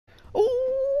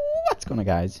going on,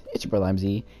 guys? It's your brother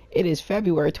MZ. It is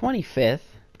February 25th.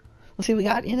 Let's see what we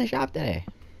got in the shop today.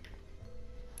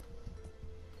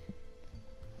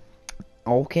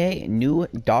 Okay, new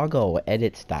Doggo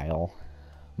edit style.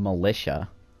 Militia.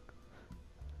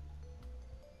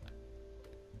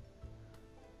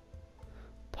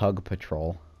 Pug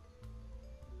Patrol.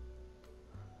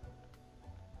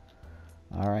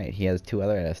 Alright, he has two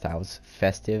other edit styles.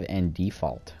 Festive and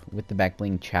Default. With the back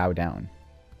bling Chow Down.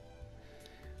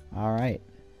 Alright.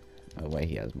 Oh wait,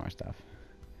 he has more stuff.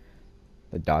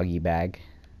 The doggy bag.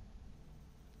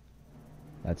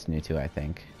 That's new too, I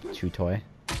think. Chew toy.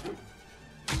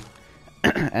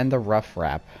 And the rough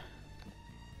wrap.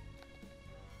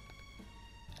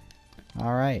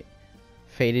 Alright.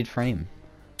 Faded frame.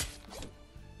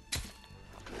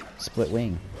 Split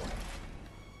wing.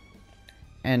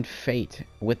 And Fate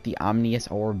with the Omnious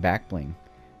Orb back bling,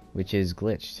 which is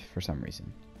glitched for some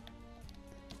reason.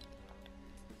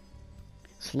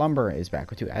 Slumber is back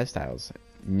with two ad styles,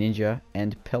 Ninja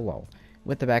and Pillow,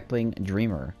 with the back bling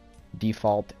Dreamer,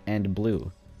 Default, and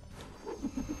Blue.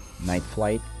 Night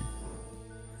Flight,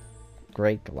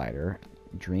 Great Glider,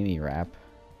 Dreamy Wrap,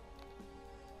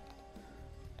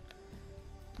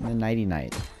 and the Nighty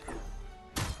Night.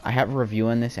 I have a review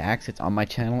on this axe. It's on my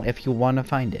channel if you want to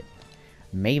find it.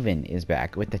 Maven is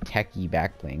back with the Techie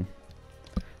back bling.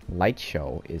 Light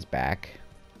Show is back.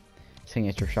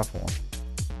 Signature Shuffle.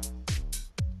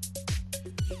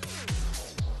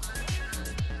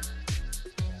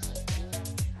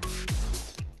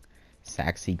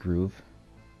 Saxy Groove.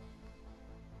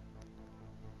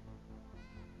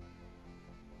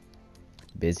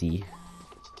 Busy.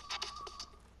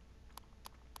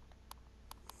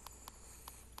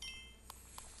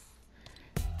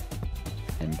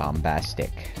 And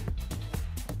Bombastic.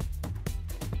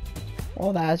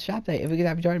 Well, that's shop day. If you guys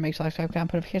have enjoyed it, make sure to subscribe, comment,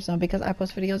 put notifications on because I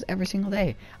post videos every single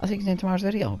day. I'll see you guys in tomorrow's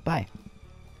video. Bye.